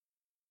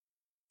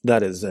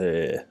That is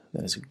a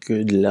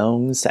good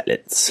long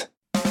silence.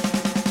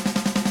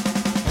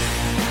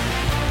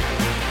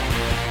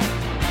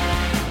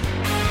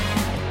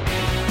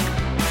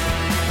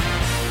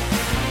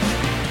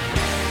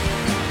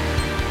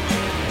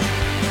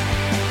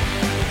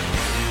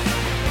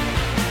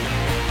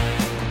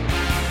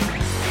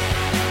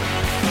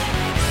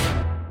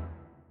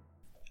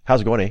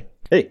 How's it going, eh?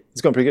 Hey,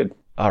 it's going pretty good.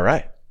 All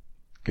right.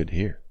 Good to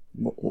hear.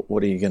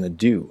 What are you going to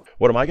do?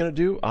 What am I going to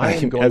do? I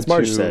am going As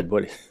Marge to... said,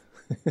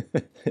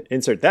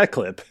 insert that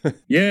clip.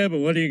 Yeah, but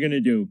what are you going to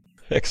do?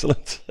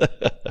 Excellent.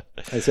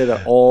 I say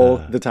that all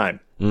the time.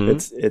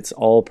 Mm-hmm. It's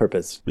all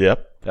purpose.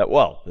 Yep.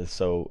 Well,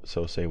 so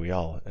say we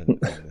all in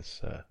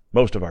this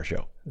most of our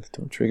show.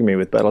 Don't trigger me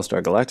with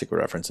Battlestar Galactica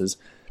references.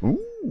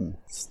 Ooh.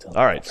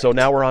 All right. So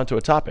now we're on to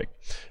a topic.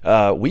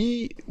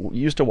 We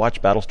used to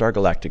watch Battlestar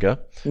Galactica.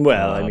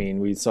 Well, I mean,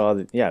 we saw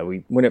that. Yeah,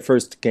 when it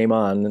first came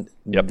on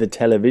the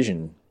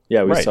television.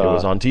 Yeah, we saw it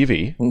was on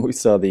TV. We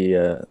saw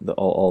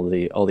all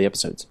the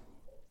episodes.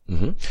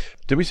 Mm-hmm.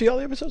 Did we see all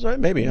the episodes? Right?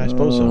 Maybe. I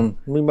suppose so.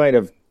 We might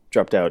have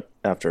dropped out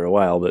after a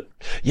while, but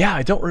yeah,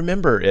 I don't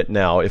remember it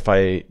now. If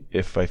I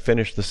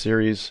finished the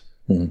series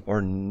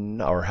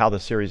or how the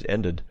series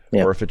ended,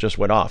 or if it just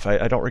went off,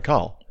 I don't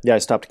recall. Yeah, I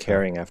stopped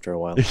caring after a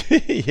while.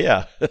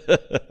 Yeah,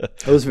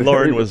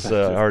 Lauren was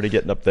already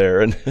getting up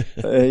there, and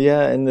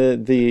yeah, and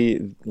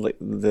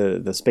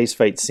the space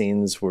fight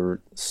scenes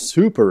were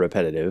super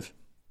repetitive.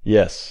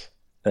 Yes,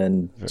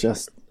 and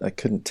just I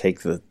couldn't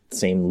take the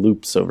same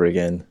loops over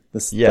again.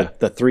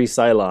 The three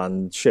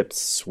Cylon ships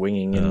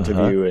swinging into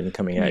view and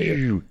coming at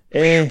you.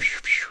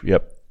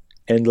 Yep.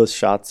 Endless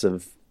shots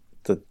of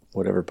the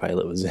whatever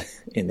pilot was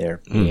in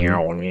there.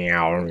 Meow,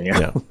 meow,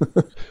 meow.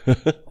 Yeah.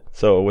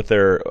 So with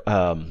their,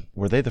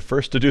 were they the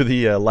first to do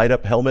the light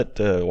up helmet?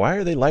 Why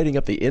are they lighting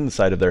up the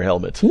inside of their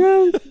helmet?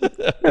 No,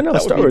 that Star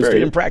would be Wars very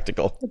did.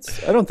 impractical.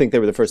 I don't think they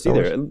were the first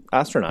either.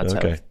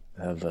 Astronauts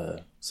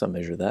have some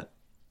measure of that.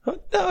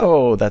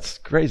 No, that's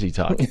crazy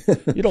talk.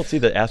 You don't see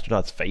the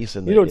astronaut's face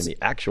in the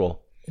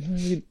actual.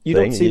 You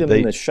don't see them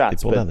in the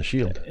shots. They pull down the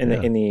shield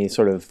in the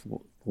sort of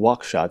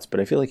walk shots, but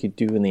I feel like you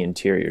do in the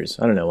interiors.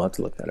 I don't know. We'll have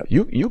to look that up.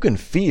 You can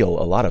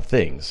feel a lot of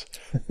things,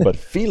 but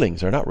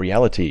feelings are not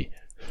reality.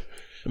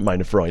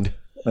 Meine Freund.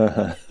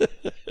 Uh-huh.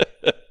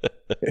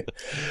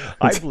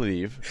 I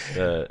believe.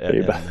 Are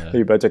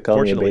you about to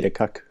call me a beta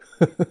cuck?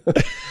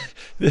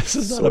 This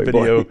is not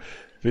a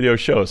video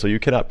show, so you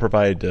cannot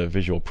provide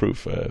visual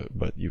proof,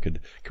 but you could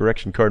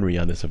correction corner me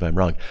on this if I'm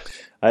wrong.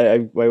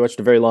 I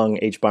watched a very long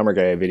H Bomber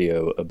Guy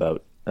video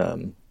about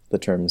the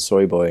term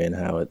soy boy and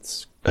how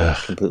it's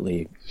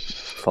completely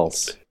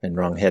false and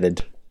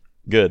wrong-headed.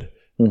 Good.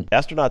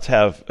 Astronauts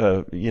have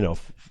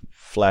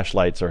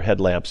flashlights or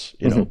headlamps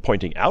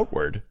pointing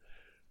outward,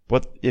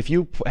 but if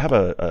you have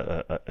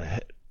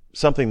a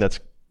something that's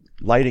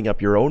lighting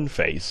up your own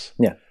face,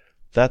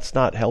 that's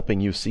not helping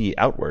you see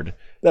outward.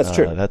 That's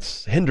true.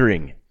 That's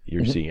hindering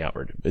your seeing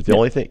outward. It's the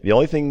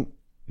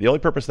only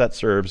purpose that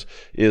serves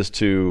is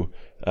to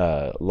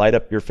light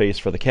up your face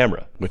for the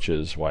camera, which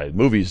is why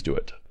movies do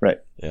it. Right.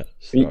 Yeah.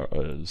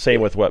 So,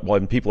 same with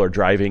when people are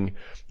driving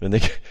and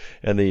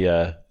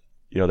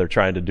they're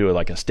trying to do it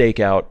like a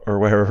stakeout or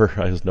wherever.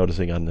 I was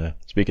noticing on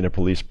speaking of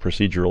police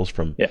procedurals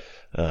from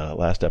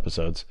last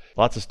episodes,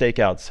 lots of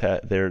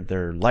stakeouts.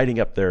 They're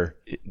lighting up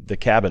the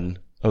cabin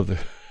of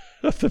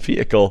the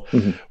vehicle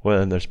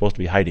when they're supposed to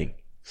be hiding.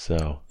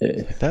 So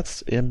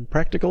that's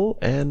impractical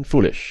and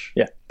foolish.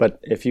 Yeah, but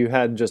if you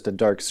had just a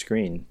dark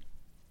screen,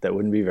 that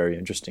wouldn't be very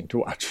interesting to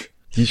watch.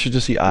 You should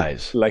just see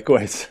eyes.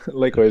 Likewise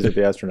with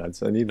the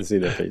astronauts. I need to see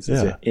their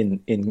faces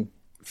in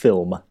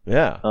film.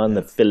 Yeah, on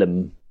the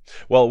film.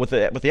 Well, with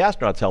the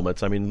astronauts'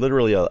 helmets, I mean,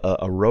 literally a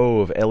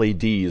row of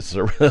LEDs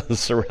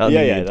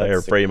surrounding the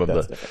entire frame of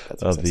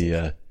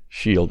the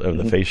shield, of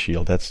the face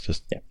shield. That's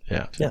just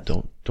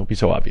Don't be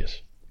so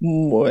obvious.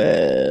 Well,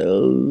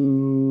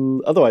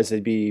 otherwise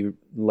they'd be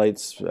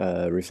lights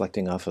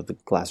reflecting off of the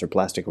glass or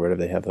plastic or whatever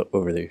they have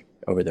over their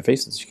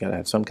faces. You gotta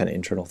have some kind of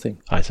internal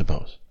thing, I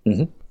suppose.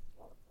 Mm-hmm.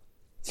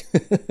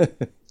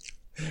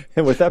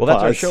 And with that,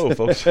 that's our show,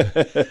 folks.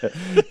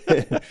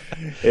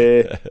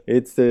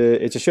 It's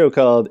a show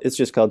called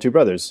Two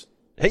Brothers.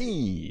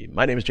 Hey,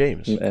 my name is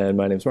James, and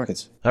my name's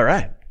Marcus. All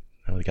right.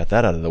 We got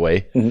that out of the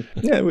way. Mm-hmm.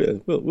 Yeah,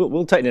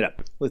 we'll tighten it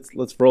up.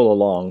 Let's roll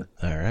along.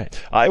 All right.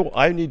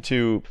 I need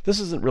to. This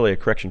isn't really a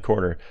correction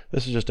corner.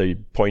 This is just a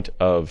point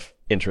of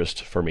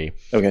interest for me.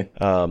 Okay.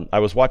 I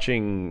was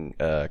watching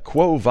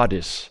Quo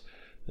Vadis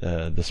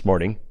this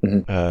morning.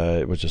 Mm-hmm.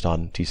 It was just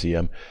on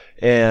TCM,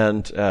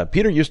 and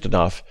Peter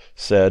Ustinov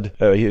said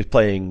he was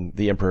playing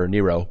the Emperor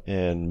Nero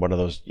in one of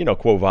those,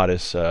 Quo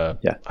Vadis. I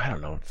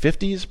don't know,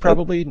 50s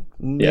probably,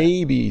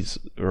 maybe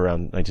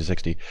around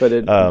 1960. But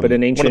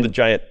an ancient one of the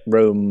giant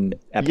Rome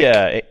epic.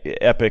 Yeah,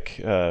 epic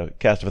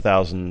cast of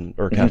 1,000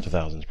 or cast of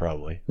thousands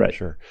probably. Right.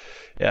 Sure.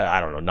 Yeah, I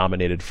don't know.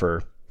 Nominated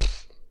for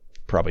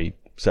probably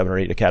 7 or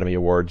 8 Academy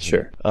Awards.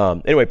 Sure.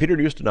 Anyway, Peter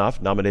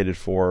Ustinov, nominated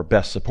for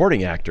Best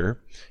Supporting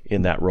Actor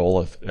in that role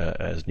of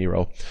as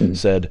Nero,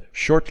 said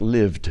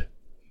short-lived.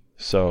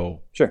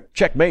 So, sure.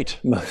 Checkmate.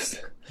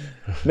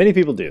 Many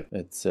people do.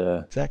 It's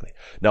Exactly.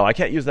 No, I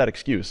can't use that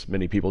excuse.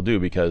 Many people do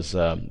because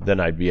then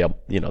I'd be able,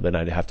 then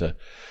I'd have to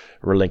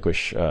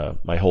relinquish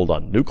my hold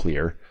on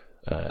nuclear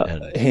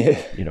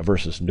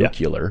versus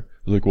nuclear.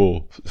 Like,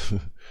 well,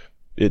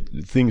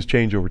 things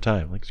change over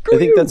time. Like, screw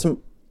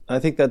you. I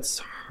think that's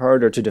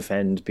harder to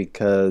defend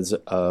because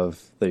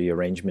of the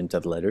arrangement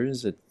of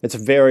letters. It's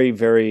very,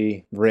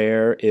 very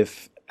rare,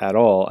 if at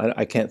all.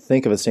 I can't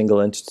think of a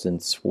single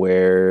instance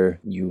where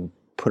you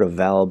put a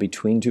vowel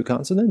between two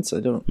consonants.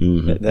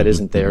 That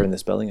isn't there in the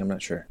spelling. I'm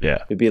not sure.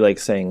 Yeah. It'd be like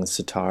saying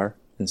sitar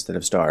instead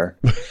of star.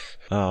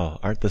 Oh,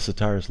 aren't the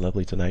sitars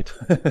lovely tonight?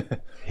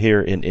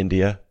 Here in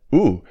India.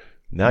 Ooh,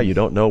 now you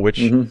don't know which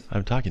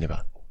I'm talking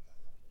about.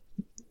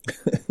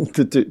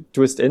 The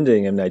twist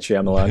ending, M. Night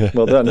Shyamalan.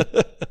 Well done.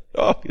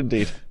 Oh,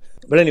 indeed.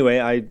 But anyway,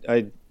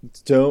 I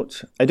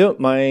don't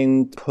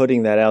mind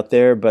putting that out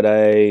there, but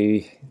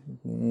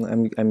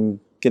I'm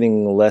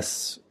getting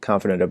less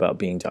confident about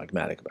being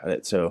dogmatic about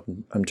it. So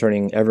I'm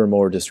turning ever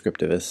more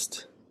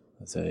descriptivist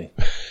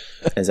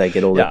as I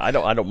get older. Yeah, I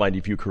don't mind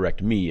if you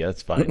correct me.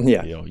 That's fine.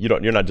 Yeah.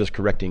 You're not just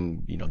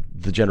correcting,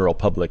 the general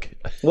public.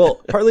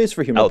 Well, partly it's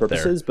for humor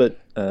purposes, there.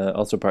 but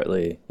also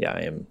partly,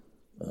 I am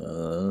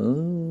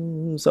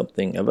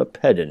something of a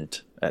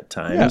pedant at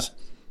times. Yeah,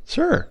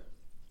 sure.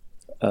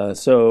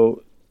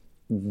 So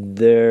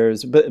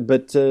there's,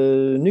 but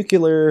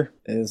nuclear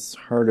is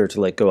harder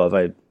to let go of.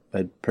 I'd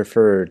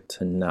prefer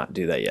to not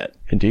do that yet.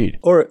 Indeed.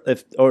 Or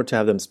to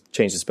have them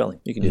change the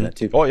spelling. You can do that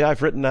too. Oh yeah,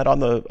 I've written that on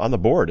the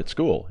board at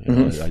school.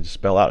 I just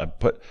spell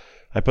out.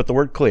 I put the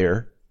word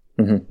clear.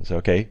 So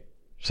okay,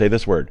 say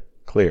this word,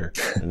 clear,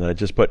 and then I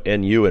just put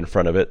NU in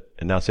front of it,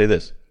 and now say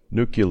this,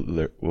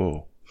 nuclear.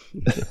 Whoa.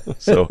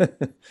 So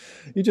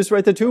you just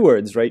write the two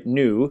words, right?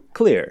 New,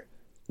 clear,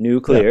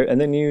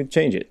 and then you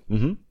change it.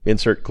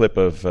 Insert clip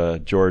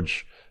of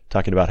George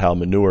talking about how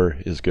manure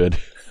is good.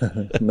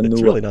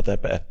 It's really not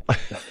that bad.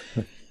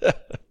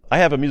 I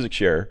have a music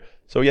share.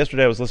 So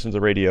yesterday I was listening to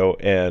the radio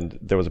and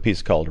there was a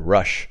piece called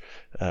Rush.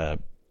 And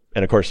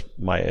of course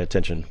my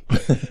attention,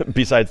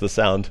 besides the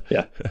sound.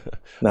 Yeah.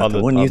 Not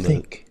the one you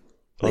think.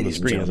 On the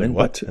screen. I was like,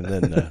 what? And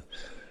then,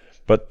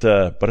 but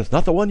it's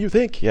not the one you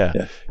think. Yeah.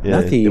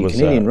 Not the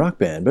Canadian rock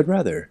band, but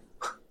rather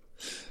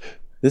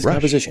this Rush.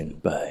 Composition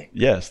by...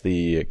 Yes,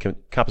 the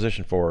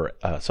composition for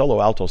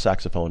solo alto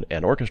saxophone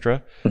and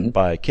orchestra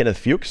by Kenneth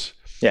Fuchs.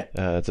 Yeah.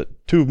 It's a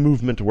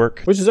 2-movement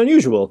work. Which is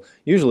unusual.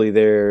 Usually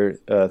they're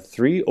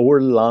 3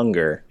 or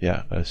longer.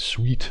 Yeah,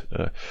 sweet.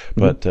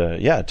 But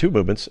 2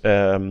 movements,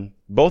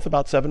 both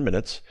about 7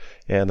 minutes.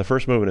 And the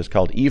first movement is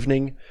called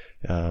Evening,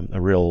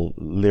 a real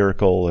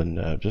lyrical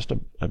and just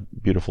a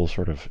beautiful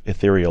sort of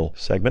ethereal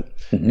segment.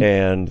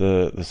 And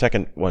the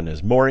second one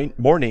is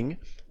Morning.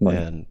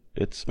 And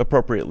it's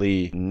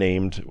appropriately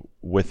named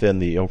within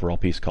the overall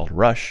piece called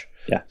Rush.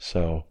 Yeah.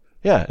 So,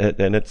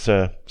 and it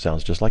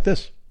sounds just like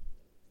this.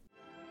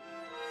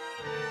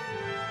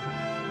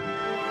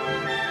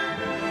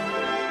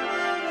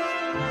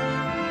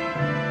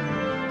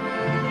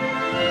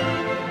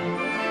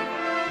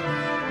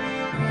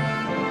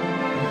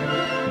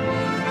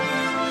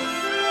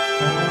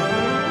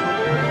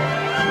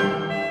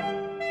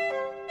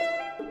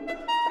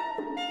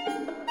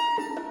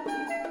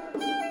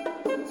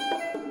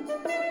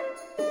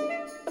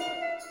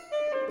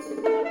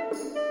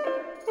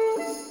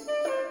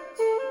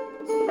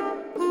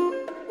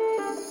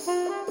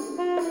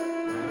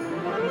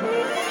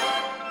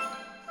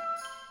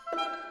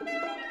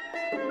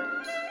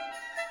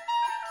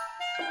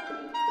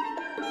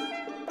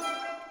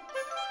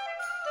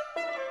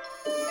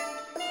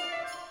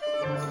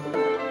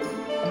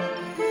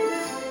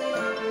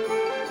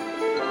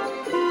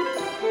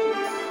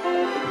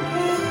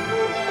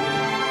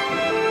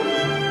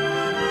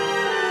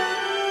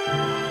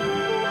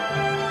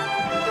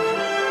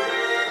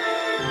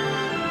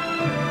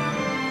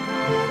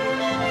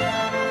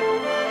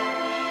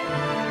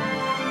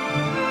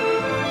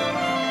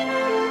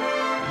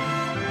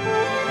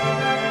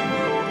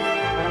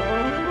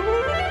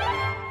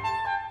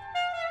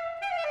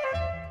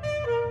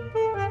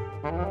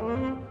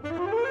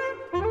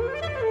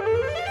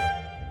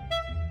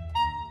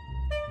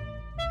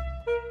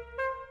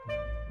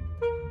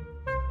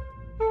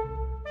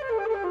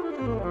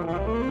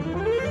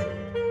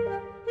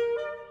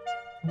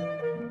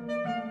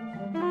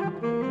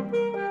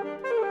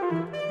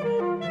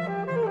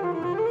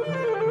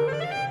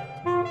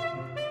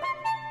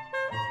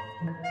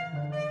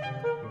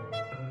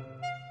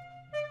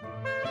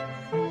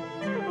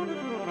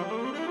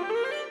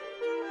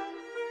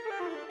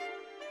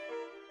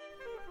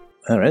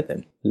 All right,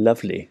 then.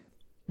 Lovely.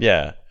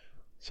 Yeah.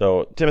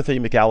 So Timothy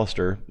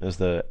McAllister is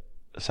the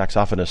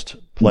saxophonist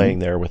playing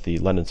there with the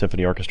London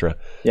Symphony Orchestra.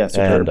 Yeah,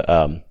 superb.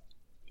 And,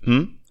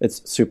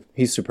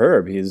 he's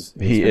superb. He's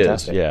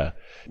fantastic. Is, yeah.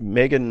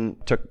 Megan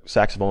took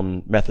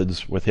saxophone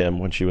methods with him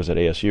when she was at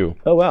ASU.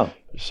 Oh, wow.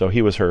 So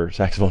he was her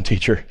saxophone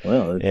teacher.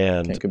 Well,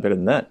 can't get better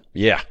than that.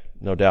 Yeah,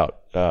 no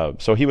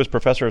doubt. So he was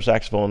professor of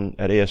saxophone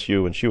at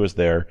ASU when she was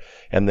there,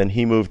 and then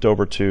he moved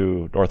over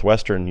to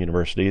Northwestern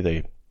University.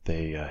 They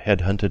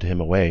headhunted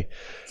him away.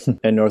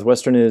 And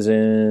Northwestern is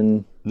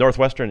in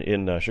Northwestern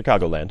in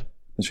Chicagoland.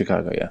 In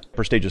Chicago, yeah.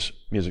 Prestigious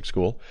music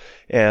school.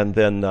 And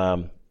then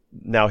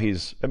now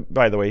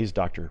by the way, he's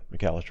Dr.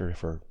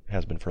 McAllister,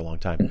 has been for a long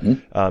time.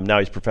 Mm-hmm. Now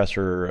he's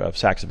professor of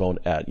saxophone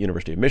at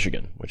University of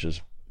Michigan, which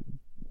is,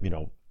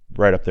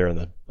 right up there in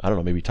the, I don't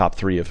know, maybe top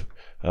 3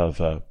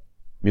 of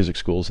music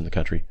schools in the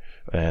country,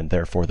 and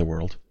therefore the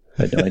world.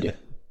 I had no idea.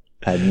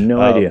 I had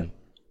no idea.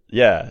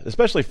 Yeah,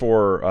 especially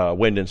for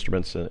wind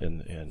instruments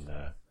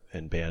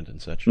and band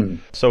and such. Mm-hmm.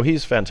 So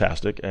he's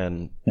fantastic,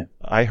 and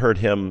I heard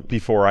him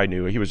before I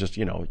knew. He was just,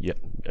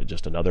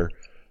 just another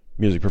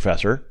music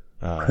professor.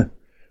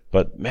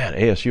 But man,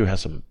 ASU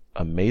has some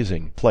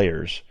amazing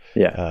players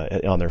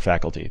on their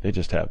faculty. They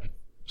just have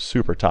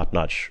super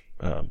top-notch,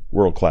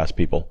 world-class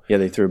people. Yeah,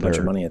 they threw a bunch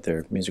of money at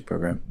their music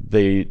program.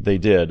 They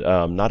did.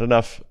 Not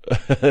enough,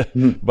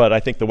 but I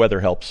think the weather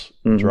helps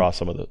draw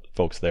some of the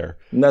folks there.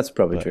 And that's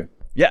probably true.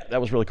 Yeah,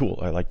 that was really cool.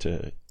 I liked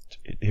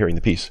hearing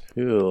the piece.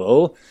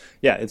 Cool.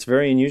 Yeah, it's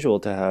very unusual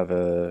to have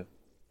a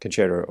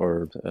concerto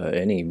or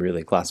any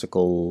really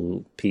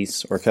classical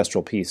piece,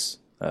 orchestral piece,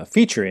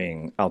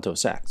 featuring alto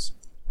sax.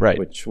 Right.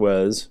 Which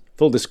was,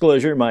 full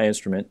disclosure, my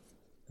instrument.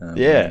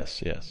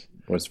 Yes.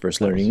 Was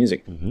first learning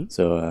music. Mm-hmm.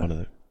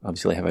 So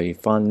obviously I have a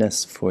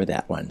fondness for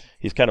that one.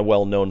 He's kind of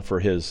well known for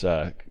his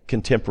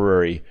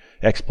contemporary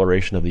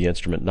exploration of the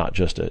instrument, not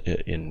just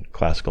in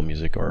classical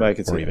music or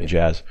even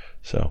jazz.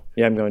 So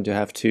yeah, I'm going to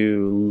have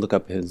to look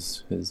up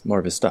his more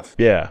of his stuff.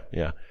 Yeah.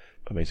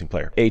 Amazing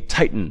player. A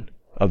titan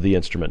of the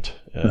instrument,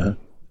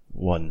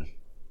 one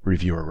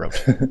reviewer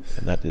wrote. And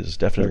that is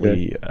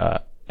definitely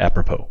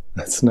apropos.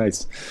 That's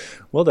nice.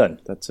 Well done.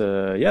 That's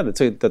a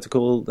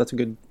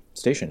good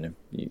station.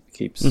 It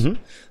keeps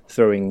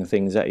throwing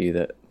things at you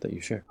that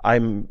you share.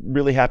 I'm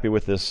really happy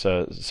with this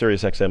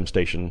Sirius XM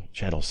station,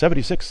 channel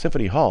 76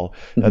 Symphony Hall.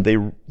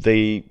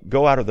 They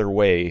go out of their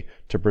way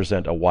to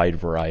present a wide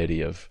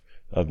variety of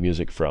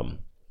music from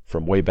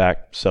way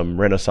back, some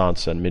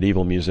Renaissance and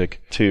medieval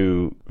music,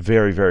 to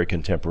very, very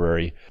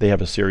contemporary. They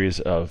have a series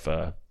of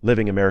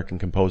living American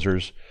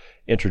composers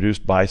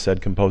introduced by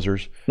said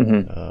composers,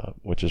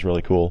 which is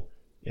really cool.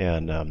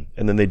 And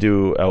then they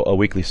do a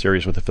weekly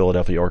series with the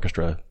Philadelphia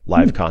Orchestra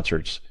live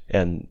concerts,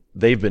 and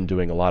they've been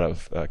doing a lot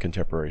of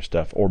contemporary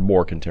stuff, or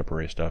more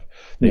contemporary stuff.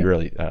 They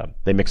really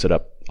they mix it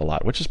up a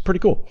lot, which is pretty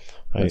cool.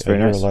 I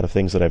hear a lot of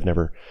things that I've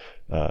never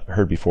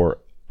heard before,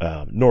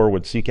 nor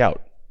would seek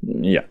out.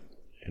 Yeah,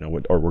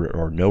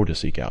 or know to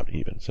seek out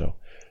even. So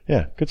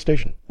yeah, good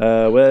station.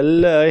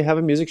 Well, I have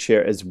a music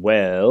share as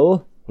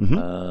well. Do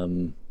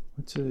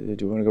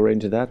you want to go right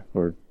into that,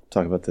 or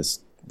talk about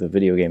the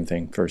video game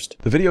thing first?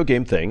 The video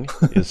game thing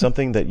is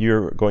something that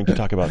you're going to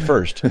talk about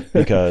first,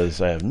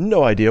 because I have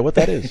no idea what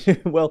that is.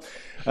 Well,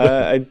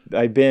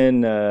 I've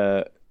been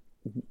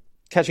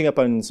catching up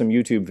on some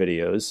YouTube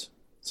videos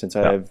since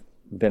I've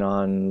been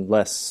on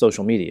less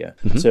social media.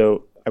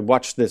 So I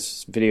watched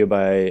this video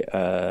by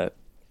a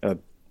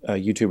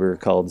YouTuber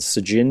called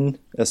Sjin,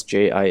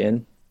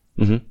 Sjin.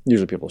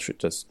 Usually people should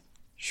just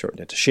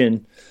shorten it to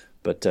Shin,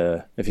 but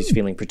if he's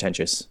feeling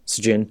pretentious,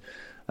 Sjin.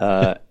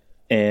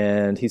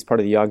 And he's part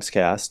of the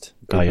Yogscast,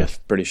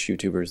 of British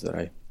YouTubers that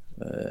I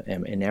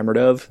am enamored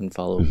of and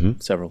follow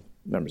several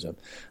members of.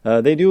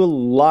 They do a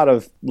lot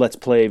of Let's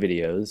Play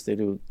videos. They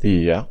do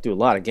a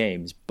lot of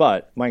games,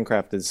 but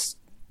Minecraft is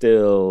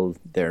still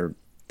their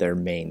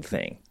main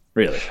thing,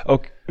 really.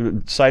 Okay.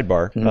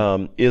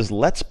 Sidebar: is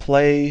Let's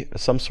Play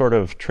some sort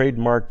of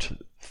trademarked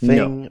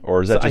thing,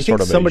 or is that just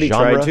sort of a genre? I think somebody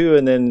tried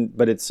to,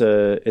 but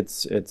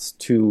it's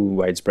too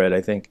widespread,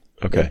 I think.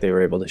 Okay. They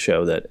were able to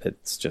show that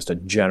it's just a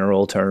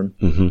general term.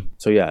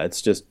 So yeah,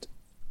 it's just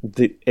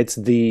it's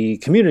the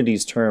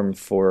community's term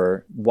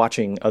for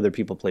watching other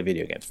people play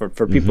video games,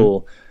 for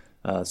people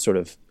sort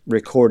of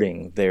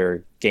recording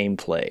their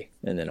gameplay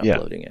and then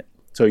uploading it.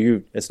 So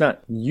it's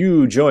not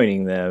you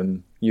joining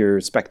them, you're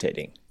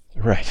spectating.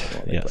 Right.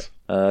 Yes.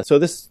 So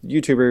this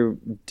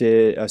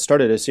YouTuber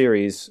started a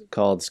series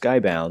called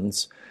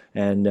Skybounds,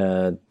 and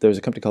there's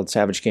a company called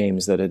Savage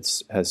Games that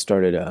has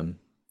started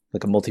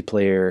like a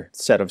multiplayer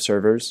set of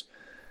servers.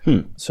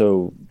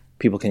 So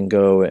people can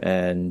go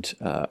and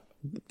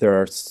there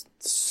are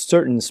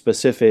certain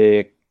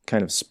specific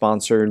kind of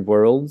sponsored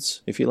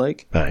worlds, if you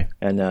like. Right.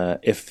 And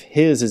if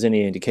his is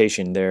any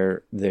indication,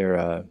 they're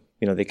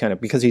they kind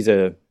of, because he's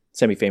a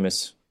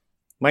semi-famous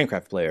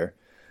Minecraft player,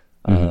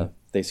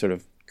 they sort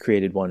of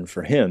created one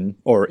for him,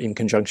 or in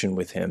conjunction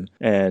with him,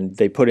 and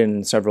they put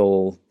in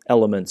several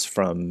elements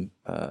from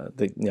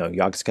the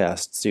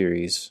Yogscast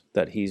series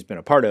that he's been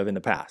a part of in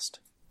the past.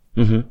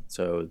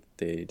 So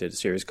they did a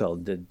series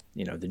called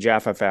the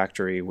Jaffa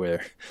Factory,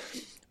 where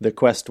the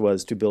quest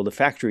was to build a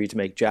factory to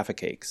make Jaffa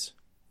cakes,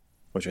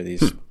 which are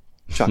these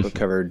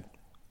chocolate-covered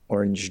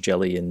orange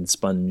jelly and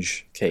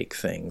sponge cake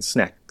things,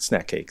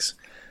 snack cakes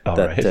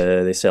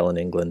they sell in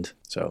England.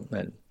 So,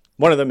 and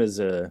one of them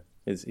is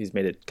he's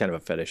made it kind of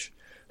a fetish.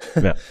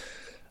 Yeah.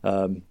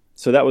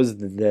 So that was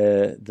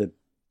the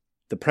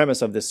the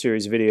premise of this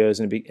series of videos,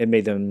 and it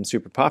made them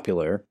super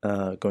popular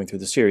going through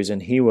the series.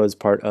 And he was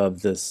part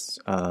of this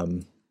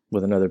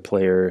with another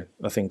player,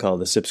 a thing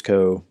called the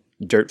Sipsco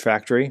Dirt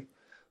Factory,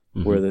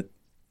 where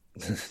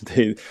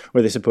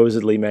they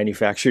supposedly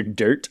manufactured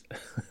dirt,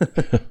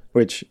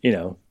 which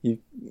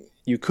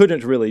you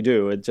couldn't really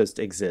do. It just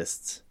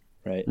exists,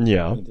 right?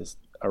 Yeah, just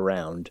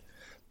around.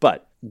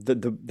 But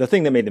the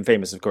thing that made them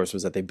famous, of course,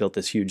 was that they built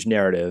this huge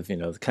narrative,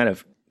 kind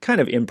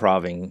of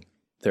improvising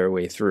their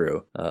way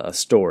through a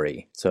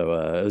story. So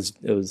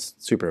it was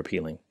super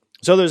appealing.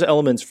 So there's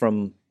elements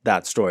from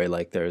that story,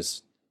 like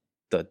there's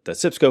the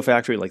Sipsco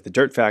factory, like the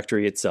dirt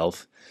factory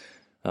itself,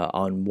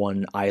 on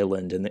one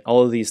island, and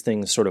all of these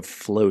things sort of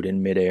float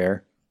in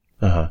midair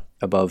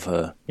above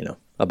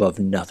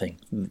nothing,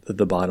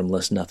 the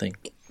bottomless nothing.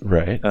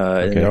 Right.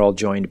 Okay. And they're all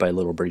joined by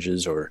little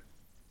bridges or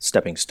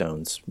stepping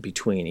stones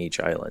between each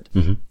island.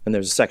 And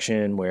there's a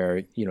section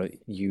where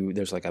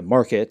there's like a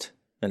market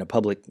and a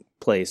public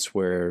place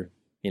where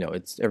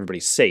it's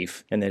everybody's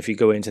safe, and then if you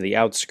go into the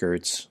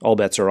outskirts, all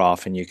bets are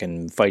off, and you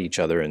can fight each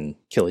other and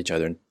kill each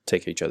other and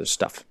take each other's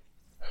stuff.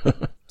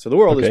 So the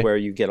world is where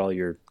you get all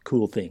your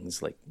cool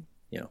things, like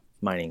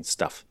mining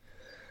stuff,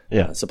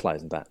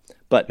 supplies and that.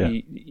 But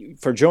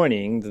for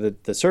joining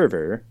the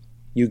server,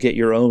 you get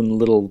your own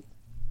little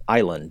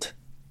island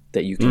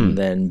that you can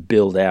then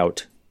build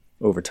out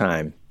over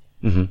time,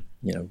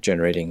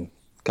 generating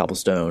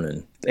cobblestone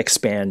and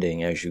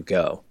expanding as you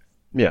go.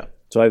 Yeah.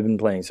 So I've been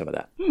playing some of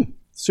that.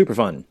 Super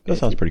fun. That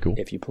sounds pretty cool.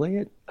 If you play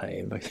it,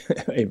 I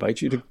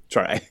invite you to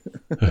try.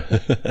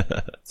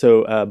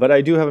 So, but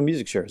I do have a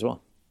music share as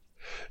well.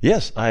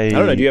 Yes, I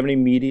don't know. Do you have any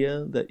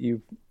media that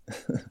you've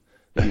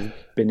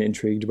been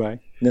intrigued by,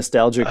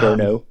 nostalgic or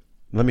no?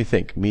 Let me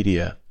think.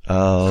 Media.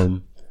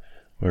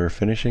 We're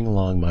finishing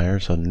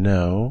Longmire, so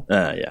no.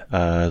 Yeah.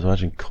 I was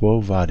watching Quo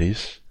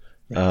Vadis.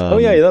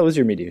 That was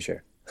your media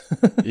share.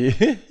 Yeah.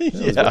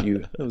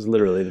 That was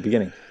literally the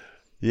beginning.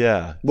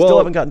 Yeah. Still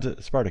haven't gotten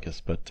to Spartacus,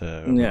 but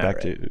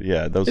back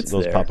to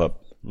those pop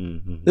up.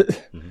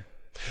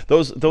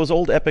 Those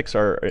old epics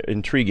are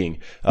intriguing,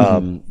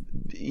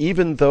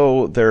 even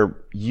though they're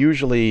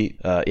usually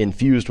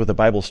infused with a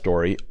Bible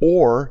story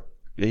or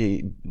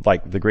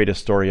like the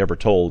greatest story ever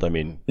told. I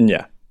mean,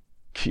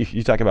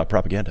 you talk about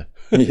propaganda.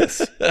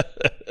 Yes.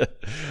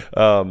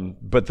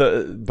 But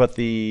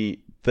the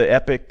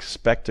epic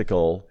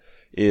spectacle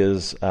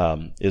is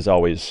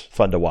always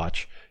fun to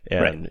watch.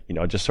 And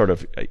just sort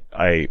of,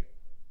 I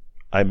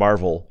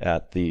marvel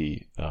at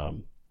the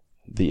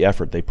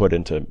effort they put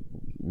into,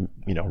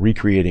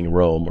 recreating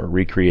Rome or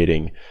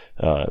recreating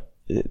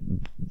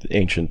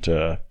ancient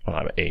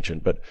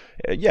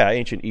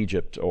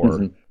Egypt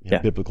or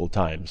biblical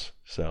times.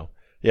 So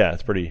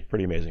it's pretty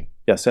amazing.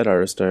 Yeah, set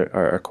artists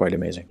are quite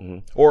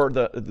amazing. Or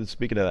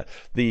speaking of that,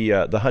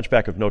 the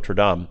Hunchback of Notre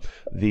Dame,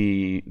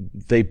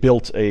 they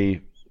built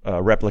a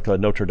replica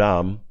Notre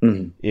Dame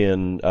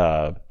in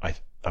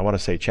I want to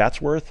say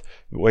Chatsworth,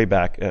 way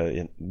back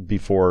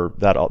before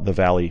that the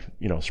valley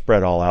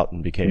spread all out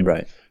and became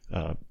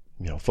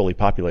fully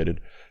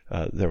populated.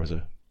 There was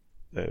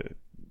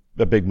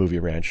a big movie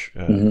ranch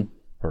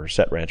or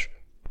set ranch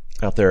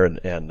out there,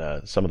 and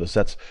some of the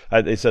sets.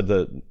 They said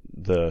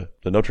the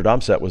Notre Dame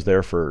set was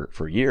there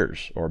for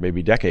years or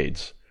maybe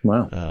decades.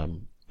 Wow!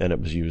 And it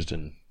was used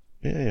in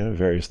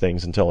various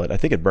things until I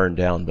think it burned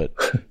down, but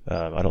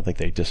I don't think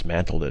they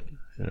dismantled it.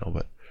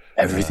 But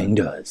everything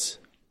does.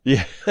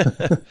 Yeah,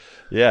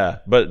 yeah,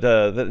 but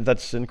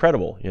that's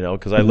incredible,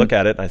 because I look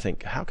at it and I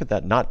think, how could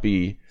that not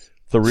be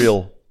the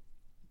real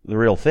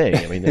thing?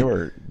 I mean,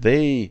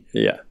 they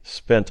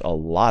spent a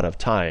lot of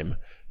time,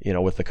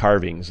 with the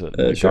carvings,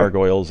 the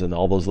gargoyles, and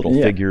all those little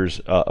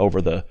figures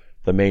over the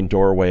main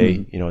doorway,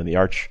 in the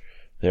arch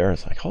there.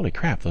 It's like, holy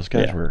crap, those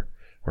guys were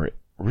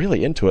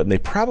really into it, and they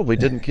probably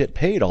didn't get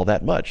paid all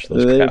that much.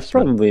 Those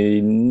craftsmen.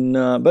 Probably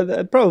not,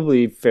 but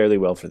probably fairly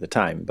well for the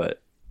time.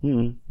 But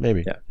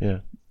maybe, yeah.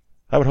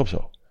 I would hope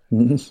so,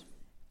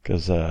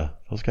 because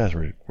those guys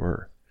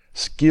were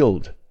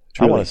skilled.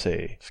 Truly. I want to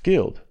say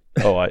skilled.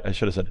 Oh, I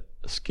should have said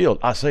skilled.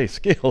 I say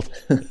skilled.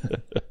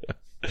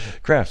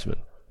 Craftsmen.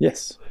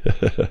 Yes.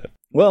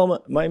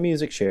 Well, my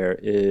music share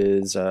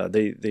is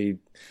the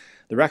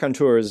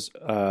Raconteurs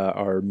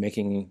are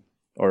making,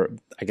 or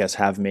I guess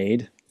have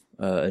made,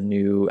 a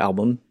new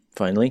album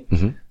finally.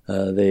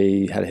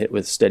 They had a hit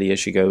with Steady As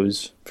She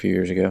Goes a few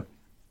years ago,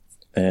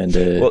 and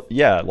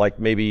like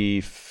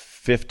maybe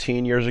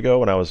 15 years ago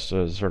when I was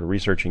sort of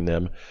researching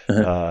them.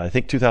 I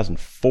think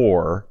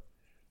 2004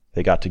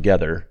 they got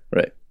together.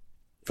 Right.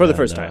 For the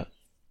first time.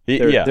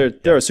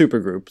 They're a super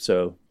group,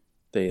 so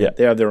they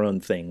have their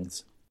own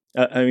things.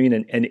 I mean,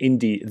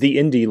 the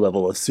indie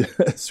level of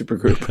super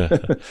group.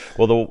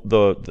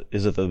 Well,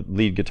 is it the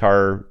lead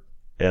guitar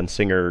and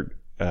singer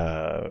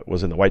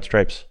was in the White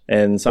Stripes?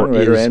 And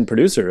songwriter and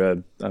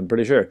producer, I'm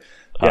pretty sure.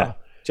 Yeah.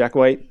 Jack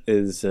White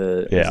is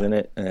in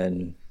it,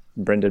 and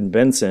Brendan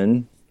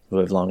Benson,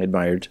 who I've long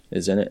admired,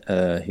 is in it.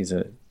 He's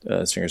a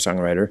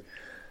singer-songwriter.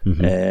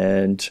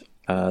 And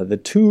the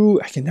two,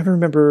 I can never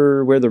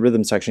remember where the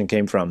rhythm section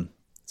came from.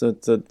 So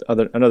it's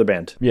another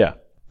band. Yeah.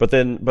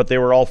 But they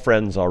were all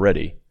friends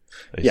already.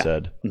 They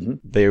said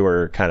they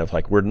were kind of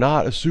like, we're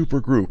not a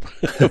super group.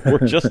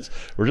 we're just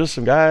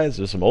some guys,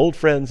 just some old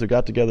friends who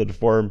got together to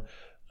form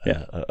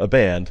a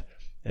band,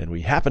 and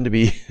we happen to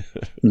be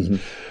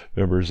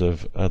members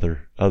of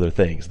other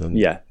things. Then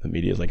the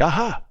media is like,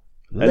 aha,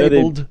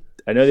 labeled.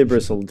 I know they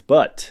bristled,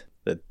 but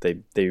that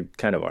they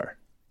kind of are.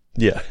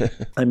 Yeah.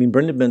 I mean,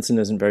 Brendan Benson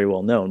isn't very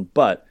well known,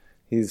 but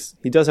he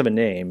does have a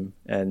name,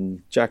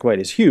 and Jack White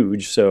is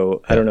huge,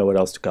 so I don't know what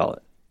else to call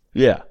it.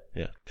 Yeah.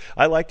 Yeah,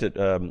 I liked it.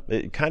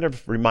 It kind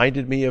of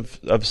reminded me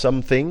of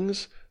some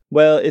things.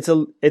 Well, it's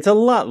a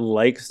lot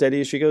like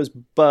Steady as She Goes,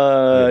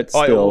 but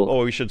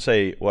still. We should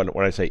say when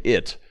I say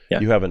it,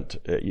 you haven't.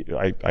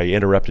 I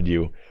interrupted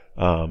you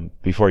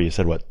before you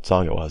said what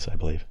song it was. I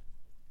believe.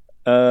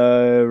 You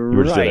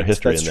were just doing a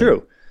history. That's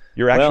true.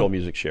 Your actual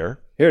music share.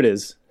 Here it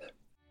is.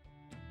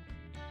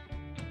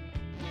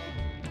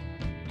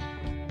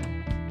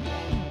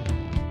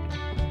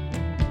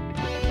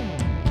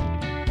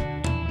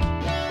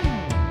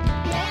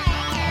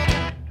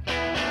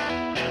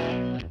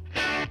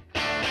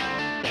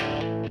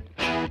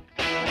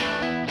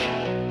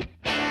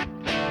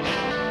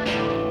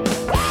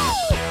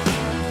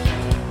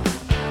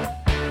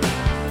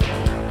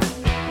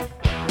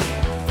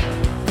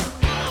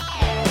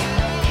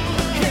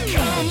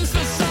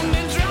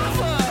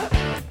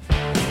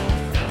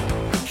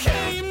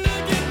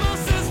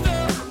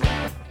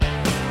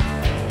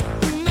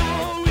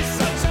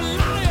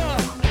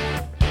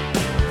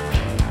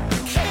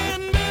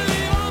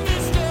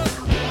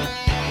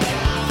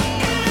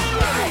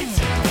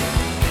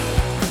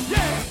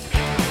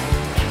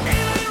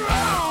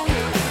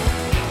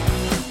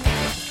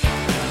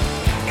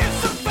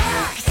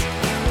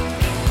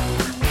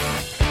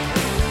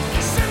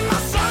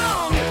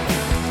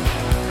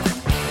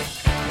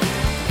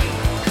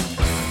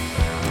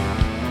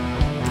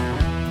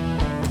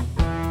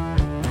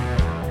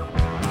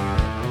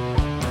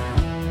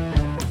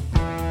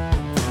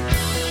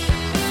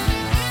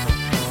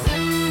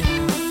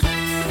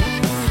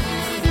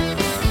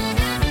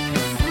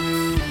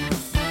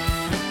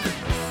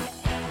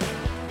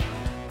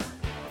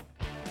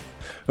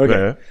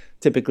 Okay.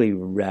 Typically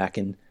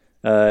Rackin'.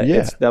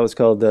 That was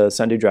called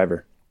Sunday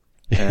Driver.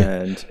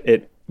 And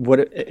it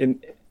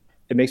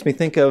makes me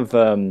think of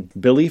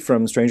Billy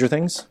from Stranger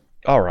Things.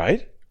 All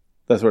right.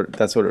 That's what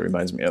it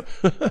reminds me of.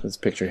 Let's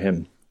picture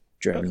him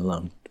driving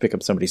along to pick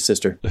up somebody's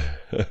sister.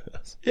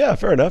 Yeah,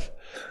 fair enough.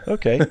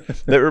 Okay.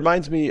 That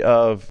reminds me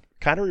of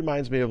a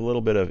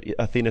little bit of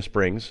Athena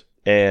Springs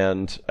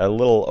and a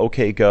little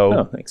OK Go.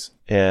 Oh, thanks.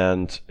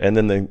 And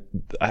then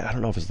I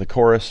don't know if it's the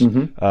chorus,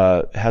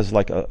 has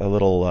like a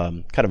little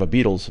kind of a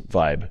Beatles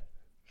vibe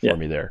for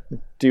me there.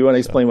 Do you want to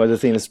explain what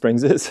Athena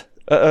Springs is?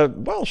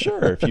 Well,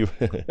 sure. If you,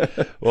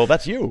 well,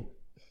 that's you.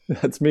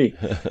 That's me.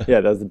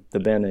 Yeah, that was the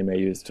band name I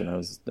used when I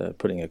was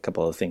putting a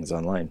couple of things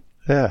online.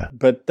 Yeah,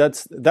 but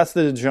that's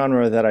the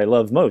genre that I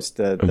love most,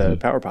 the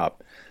power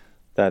pop.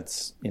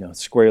 That's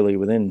squarely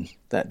within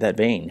that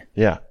vein.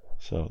 Yeah,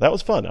 so that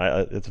was fun.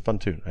 It's a fun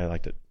tune. I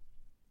liked it,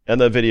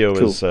 and the video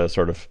is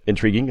sort of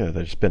intriguing.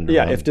 They spin around.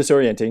 Yeah, if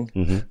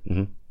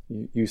disorienting.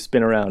 You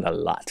spin around a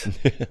lot.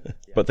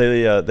 But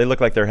they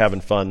look like they're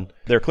having fun.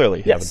 They're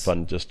clearly having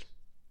fun just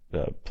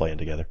playing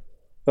together.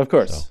 Of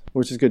course,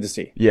 which is good to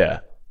see.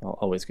 Yeah.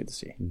 Always good to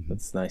see.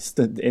 That's nice.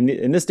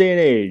 In this day and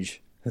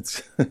age,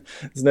 it's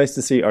nice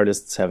to see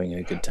artists having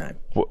a good time.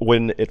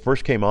 When it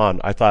first came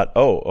on, I thought,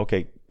 oh,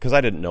 okay, because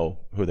I didn't know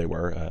who they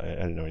were. I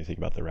didn't know anything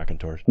about the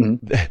Raconteurs.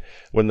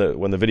 When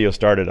the video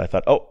started, I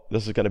thought, oh,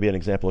 this is going to be an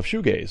example of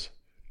shoegaze.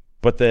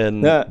 But then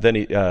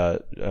he,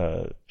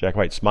 Jack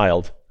White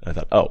smiled, and I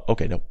thought, oh,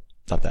 okay, no,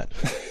 it's not that.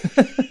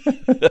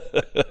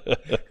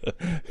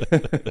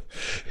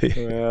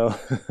 Well,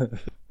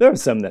 there are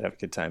some that have a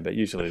good time, but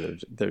usually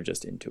they're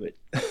just into it.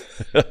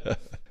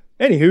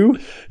 Anywho,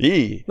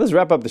 let's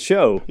wrap up the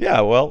show.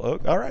 Yeah, well,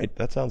 all right,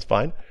 that sounds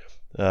fine.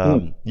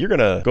 You're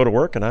gonna go to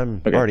work, and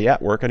I'm already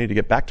at work. I need to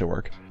get back to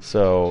work.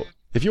 So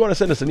if you want to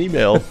send us an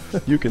email,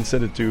 you can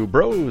send it to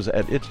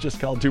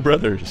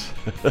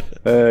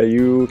bros@itsjustcalledtwobrothers.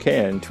 You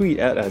can tweet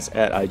at us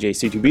at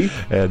IJC2B.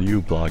 And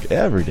you blog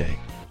every day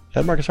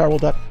at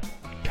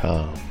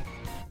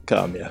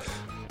marcusharwell.com. Yeah.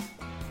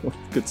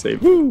 Good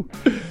save. Woo!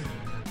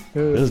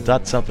 This is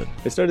dot something.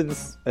 I started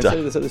this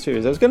other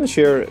series. I was going to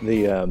share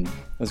the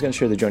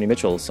Joni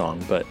Mitchell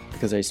song, but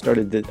because I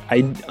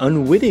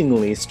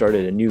unwittingly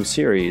started a new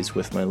series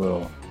with my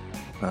little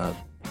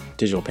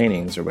digital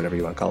paintings or whatever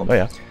you want to call them. Oh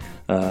yeah.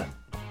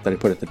 That I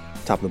put at the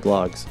top of the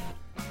blogs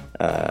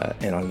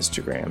and on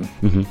Instagram.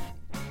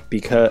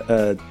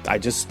 Because I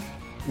just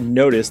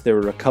noticed there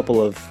were a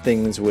couple of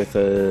things with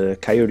a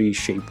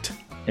coyote-shaped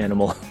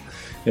animal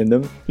in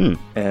them,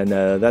 and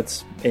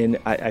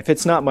if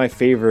it's not my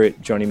favorite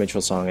Joni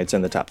Mitchell song, it's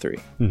in the top 3.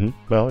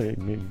 Well,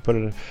 you put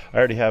it. I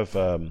already have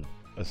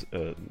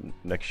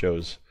next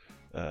show's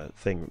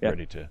thing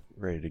ready to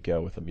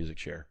go with a music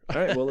share.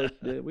 All right, well, we'll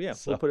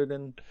put it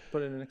in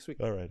next week.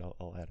 All right,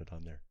 I'll add it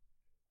on there.